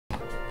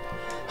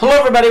Hello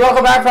everybody,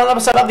 welcome back for another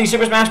episode of the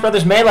Super Smash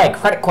Bros. Melee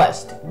Credit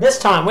Quest. This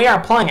time we are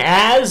playing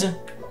as...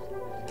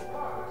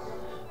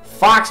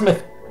 Fox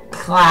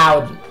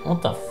McCloud.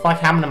 What the fuck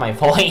happened to my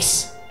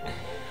voice?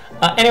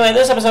 Anyway,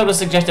 this episode was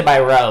suggested by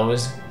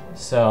Rose.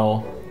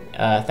 So,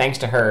 thanks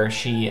to her,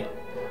 she...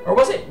 Or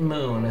was it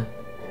Moon?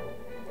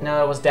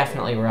 No, it was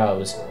definitely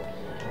Rose.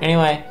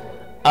 Anyway,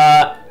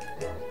 I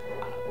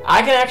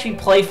can actually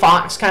play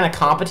Fox kind of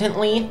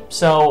competently,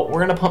 so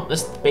we're gonna pump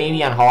this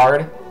baby on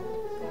hard.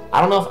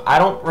 I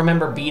don't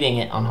remember beating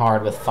it on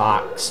hard with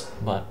Fox,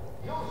 but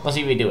let's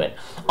see if we do it.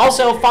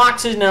 Also,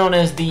 Fox is known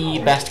as the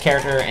best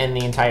character in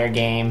the entire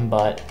game,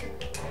 but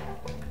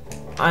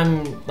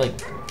I'm like,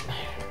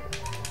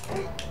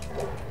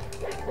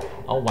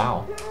 oh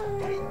wow,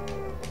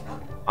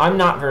 I'm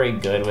not very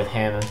good with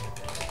him.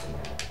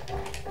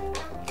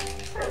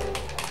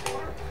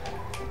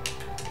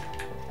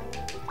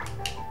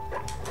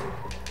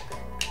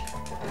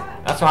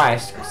 That's why I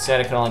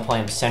said I could only play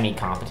him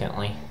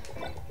semi-competently.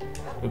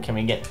 Ooh, can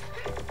we get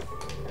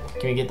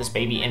this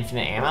baby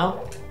infinite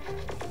ammo?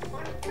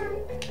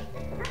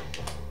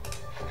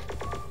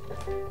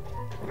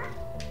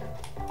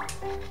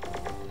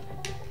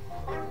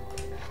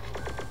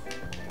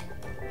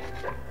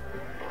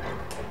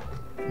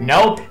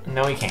 Nope.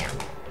 No, we can't.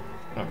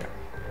 Okay.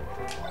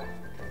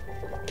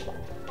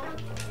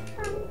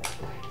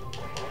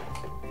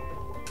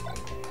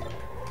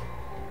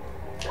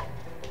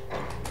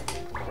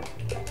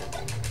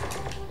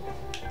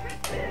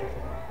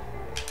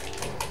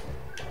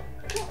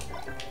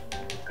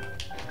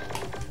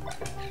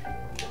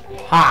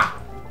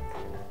 Ha!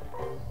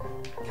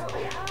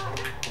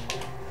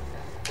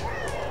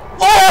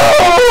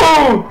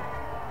 Oh!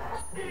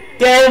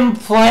 Them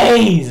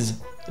plays!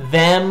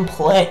 Them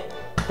play...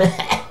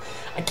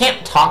 I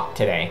can't talk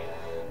today.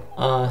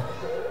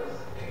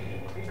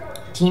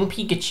 Team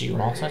Pikachu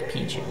also has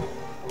Pichu.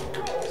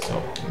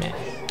 So, meh.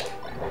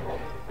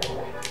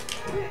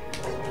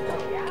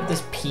 Get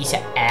this piece of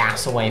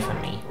ass away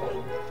from me.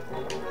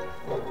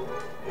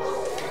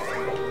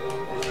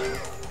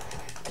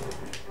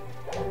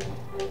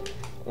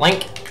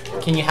 Link,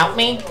 can you help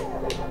me?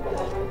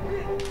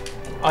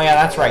 Oh yeah,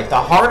 that's right. The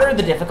harder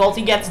the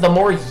difficulty gets, the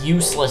more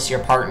useless your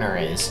partner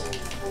is.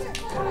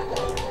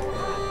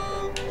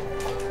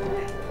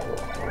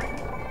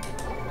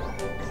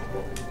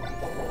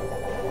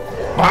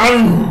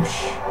 Bunch!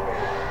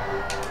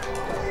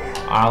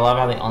 I love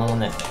how the only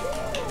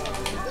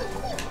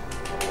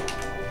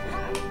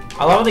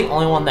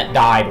one that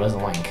died was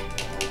Link.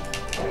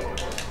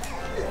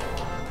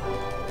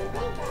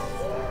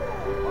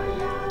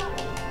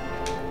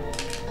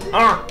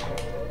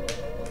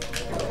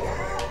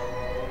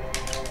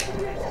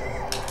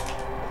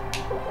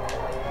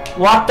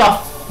 What the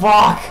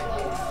fuck?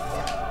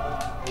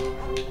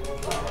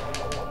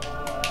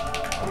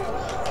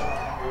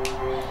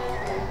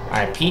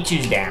 Alright,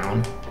 Pichu's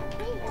down.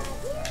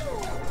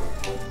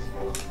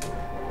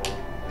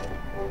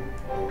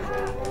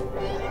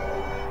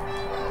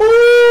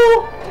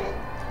 Woo!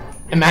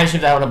 Imagine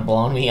if that would have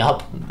blown me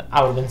up.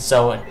 I would have been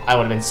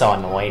so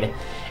annoyed.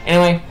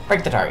 Anyway,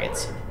 break the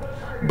targets.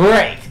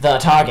 Break the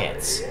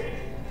targets.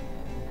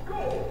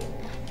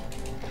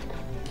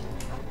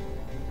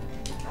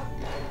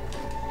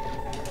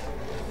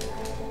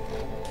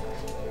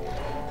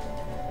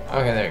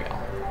 Okay, there you go.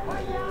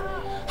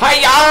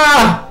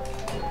 Hiya!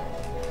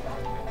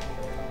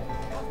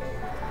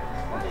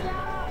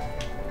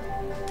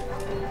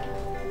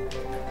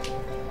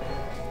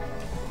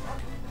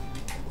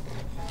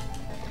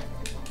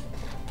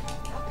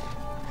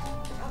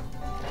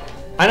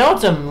 I know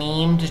it's a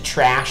meme to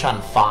trash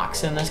on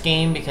Fox in this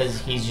game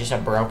because he's just a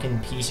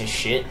broken piece of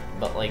shit,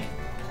 but like...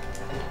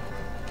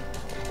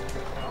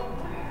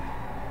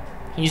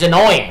 He's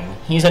annoying.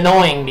 He's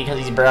annoying because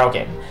he's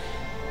broken.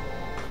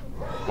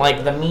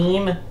 Like, the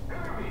meme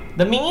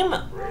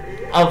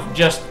of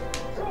just...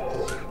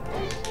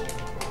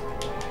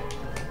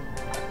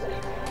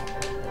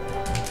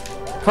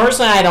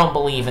 Personally, I don't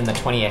believe in the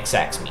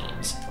 20XX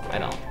memes. I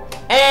don't.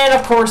 And,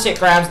 of course, it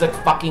grabs the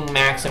fucking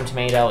Maxim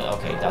tomato.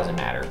 Okay, it doesn't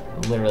matter.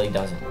 It literally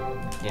doesn't.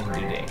 Didn't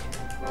do dick.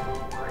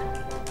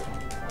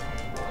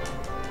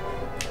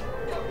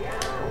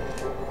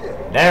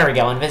 There we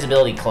go,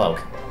 invisibility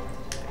cloak.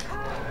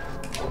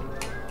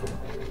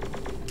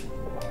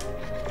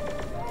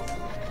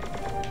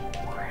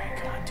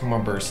 Two more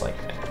bursts like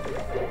that.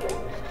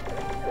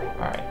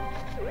 Alright.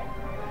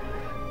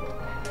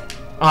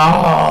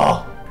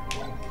 Oh!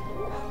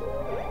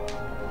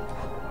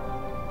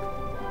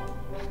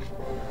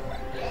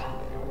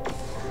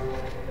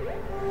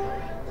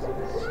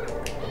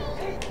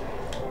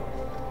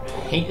 I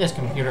hate this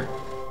computer.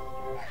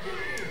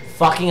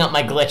 Fucking up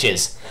my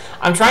glitches.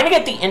 I'm trying to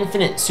get the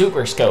infinite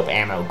super scope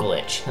ammo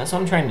glitch. That's what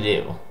I'm trying to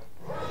do.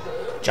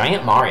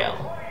 Giant Mario.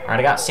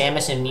 Alright, I got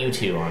Samus and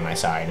Mewtwo on my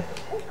side.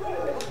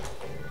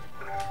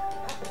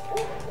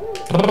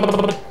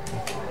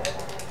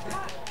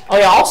 Oh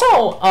yeah,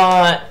 also,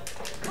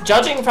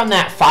 judging from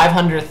that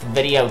 500th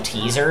video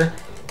teaser,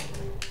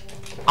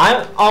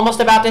 I'm almost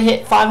about to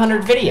hit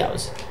 500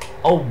 videos.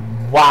 Oh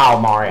Wow,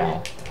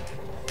 Mario.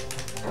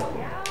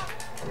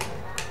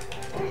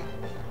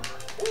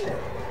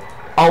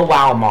 Oh,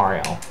 wow,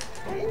 Mario.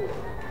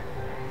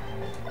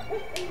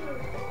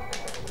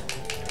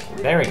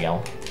 There we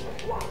go.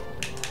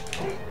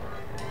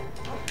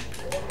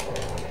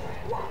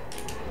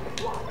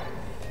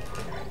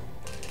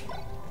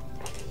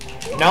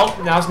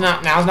 Nope, now's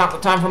not the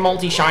time for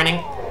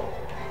multi-shining.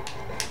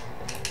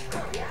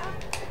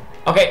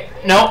 Okay,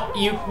 no,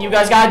 you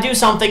guys gotta do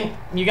something.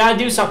 You gotta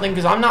do something,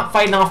 because I'm not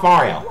fighting off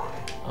Mario.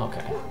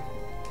 Okay.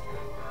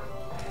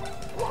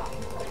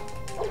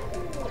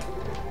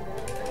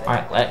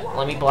 Alright,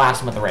 let me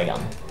blast him with the ray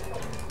gun.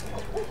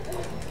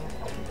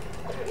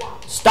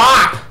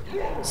 Stop!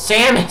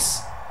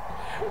 Samus!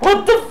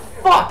 What the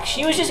fuck?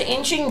 She was just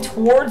inching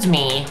towards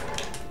me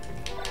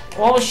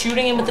while I was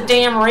shooting him with the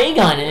damn ray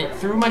gun, and it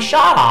threw my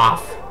shot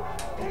off.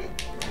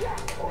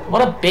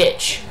 What a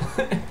bitch.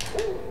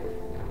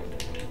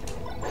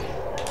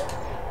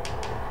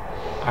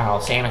 Oh,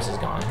 Samus is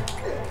gone.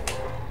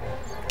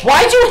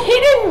 Why'd you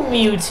hit him,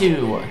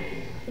 Mewtwo?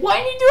 Why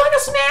didn't you do like a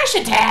smash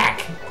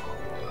attack?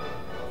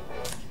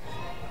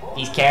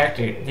 These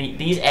characters,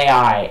 these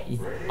AI,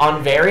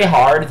 on very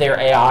hard, their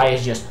AI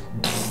is just...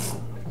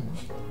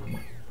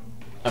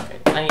 Okay,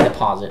 I need to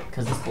pause it,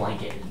 because this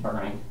blanket is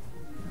burning.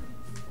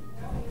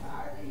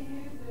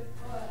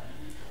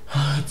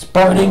 It's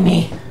burning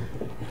me.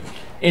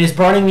 It is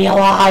burning me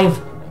alive.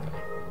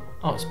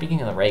 Oh, speaking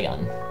of the ray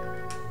gun.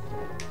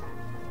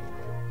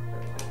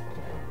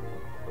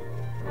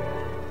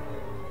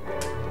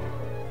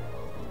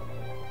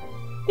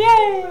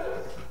 Yay!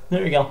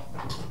 There we go.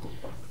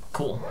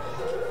 Cool.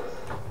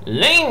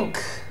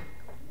 Link!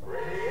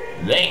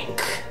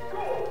 Link!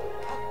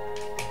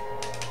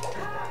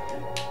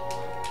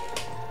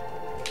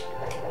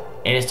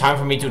 It is time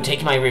for me to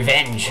take my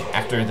revenge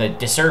after the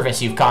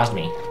disservice you've caused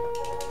me.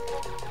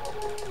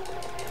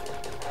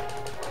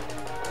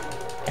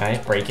 Can I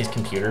just break his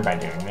computer by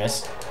doing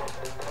this?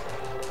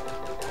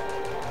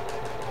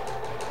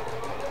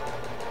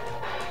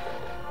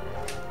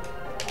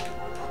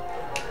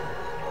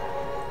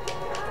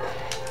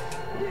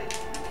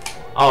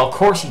 Oh, of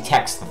course he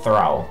techs the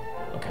throw.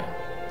 Okay.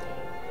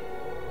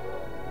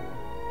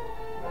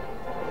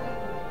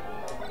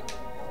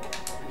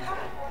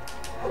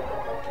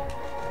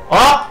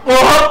 Oh!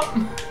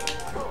 Whoa!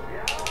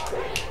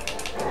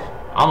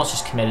 I almost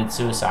just committed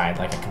suicide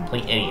like a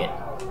complete idiot.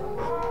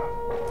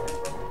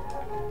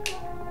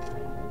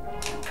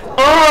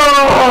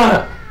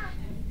 Oh!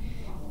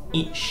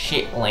 Eat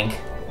shit, Link.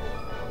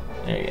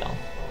 There you go.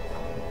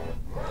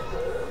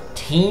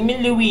 Team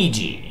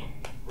Luigi.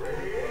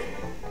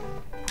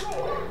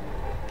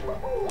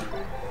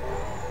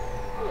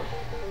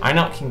 I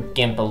not can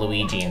gimp a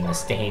Luigi in this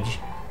stage.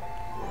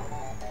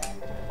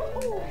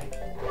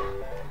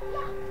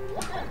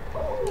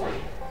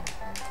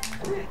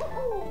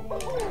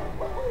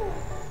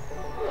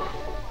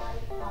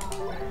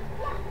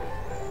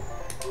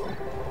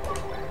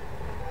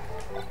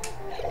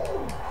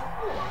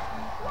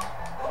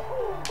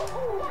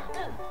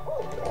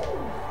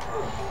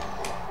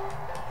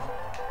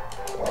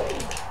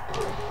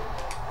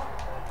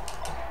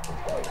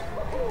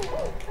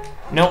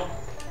 Nope.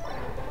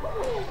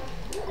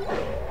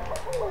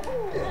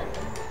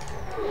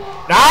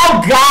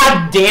 Oh,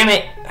 god damn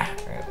it!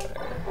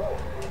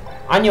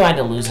 I knew I had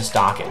to lose a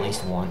stock at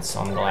least once,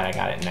 so I'm glad I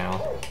got it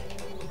now.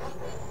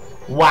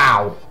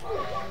 Wow.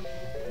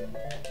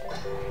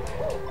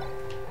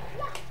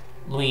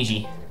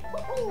 Luigi.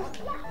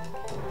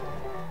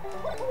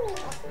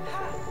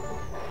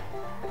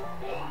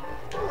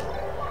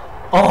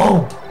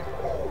 Oh!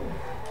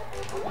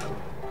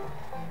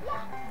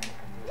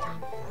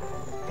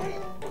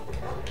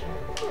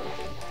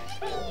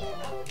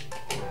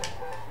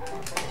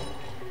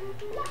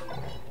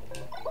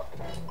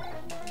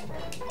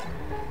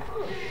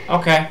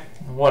 Okay,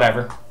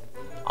 whatever.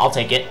 I'll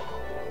take it.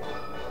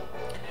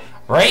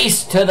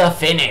 Race to the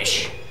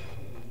finish.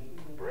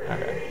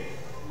 Okay.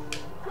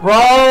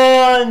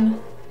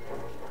 Run!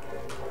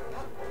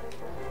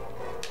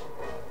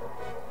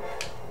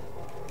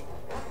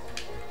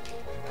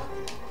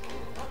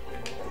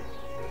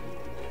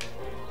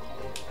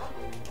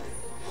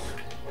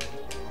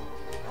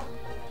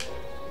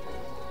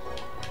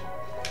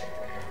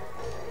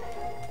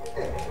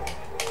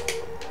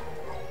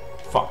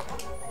 Fuck.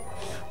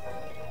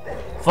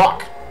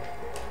 Fuck!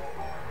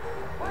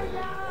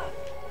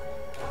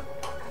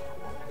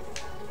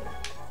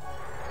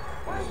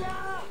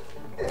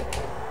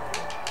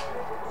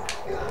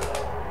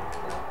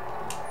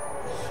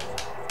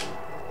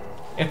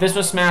 If this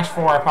was Smash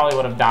 4, I probably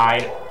would have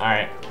died.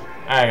 Alright,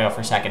 I gotta go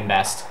for second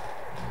best.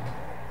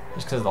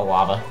 Just because of the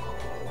lava.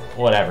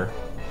 Whatever.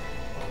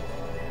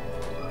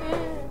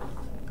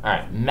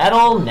 Alright,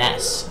 Metal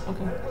Ness.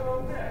 Okay.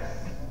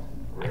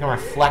 I can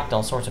reflect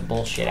all sorts of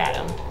bullshit at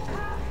him.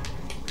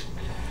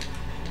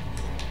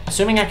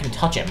 Assuming I can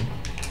touch him.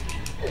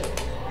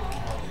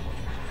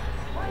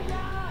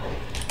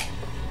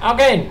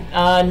 Okay,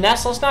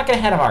 Ness, let's not get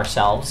ahead of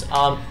ourselves.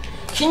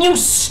 Can you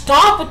stop?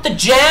 Stop with the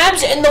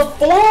jabs and the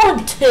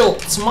forward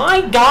tilts!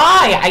 My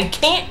guy! I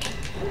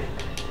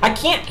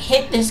can't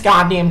hit this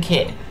goddamn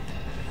kid.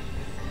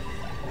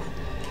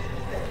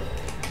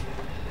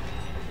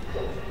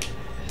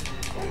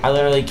 I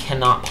literally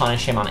cannot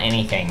punish him on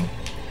anything.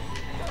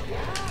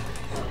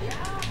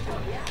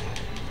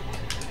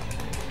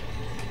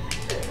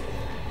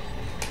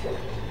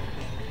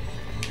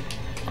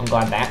 I'm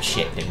glad that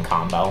shit didn't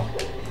combo.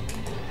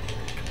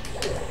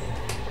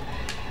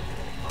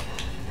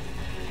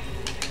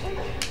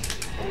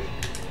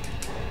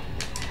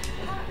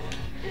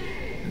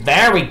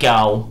 There we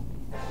go.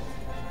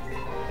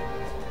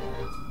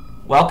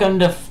 Welcome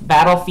to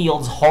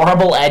Battlefield's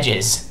horrible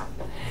edges.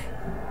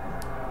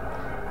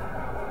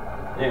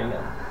 There you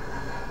go.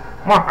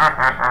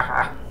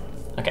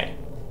 Okay.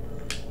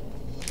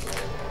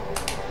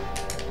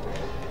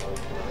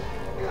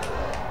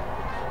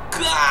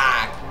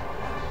 God.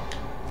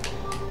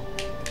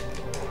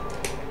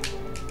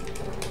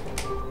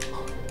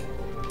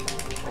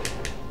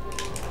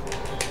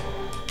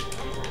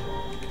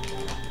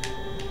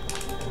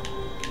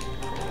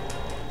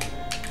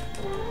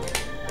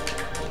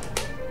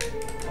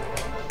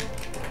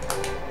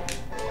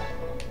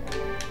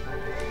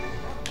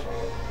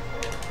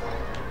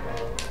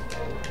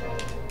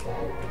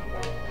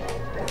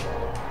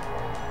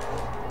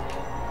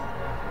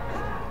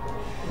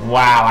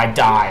 Wow, I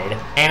died.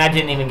 And I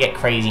didn't even get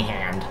Crazy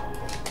Hand.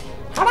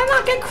 How did I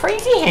not get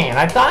Crazy Hand?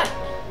 I thought...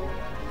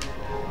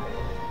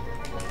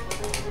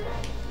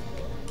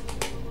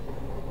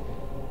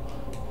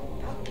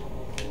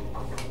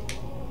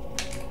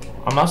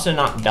 I must have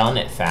not done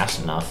it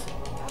fast enough.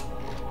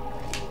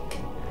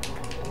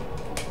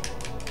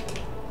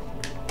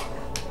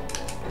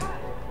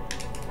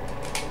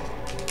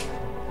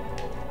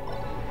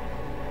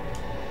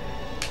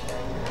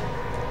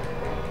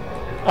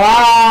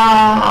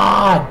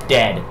 Ah,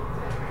 dead.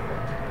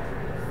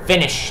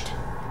 Finished.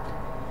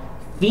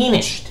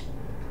 Finished.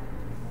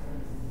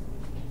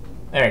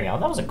 There we go.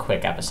 That was a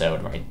quick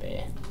episode right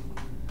there.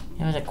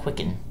 It was a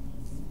quicken.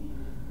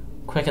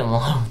 Quicken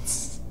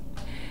Loans.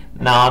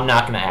 No, I'm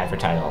not going to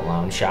advertise a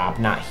loan shop.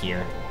 Not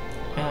here.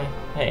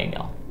 There you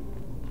go.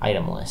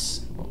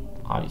 Itemless.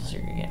 Obviously,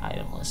 you're going to get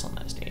itemless on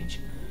that stage.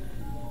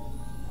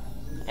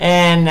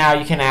 And now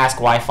you can ask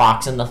why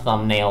Fox in the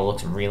thumbnail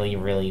looks really,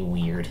 really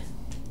weird.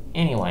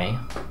 Anyway,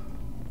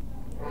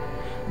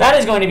 that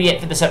is going to be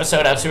it for this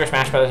episode of Super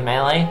Smash Bros.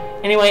 Melee.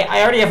 Anyway,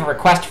 I already have a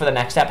request for the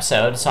next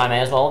episode, so I may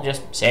as well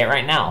just say it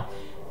right now.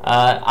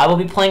 I will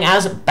be playing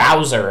as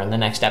Bowser in the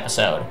next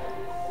episode.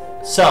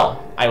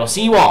 So, I will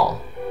see you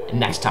all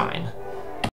next time.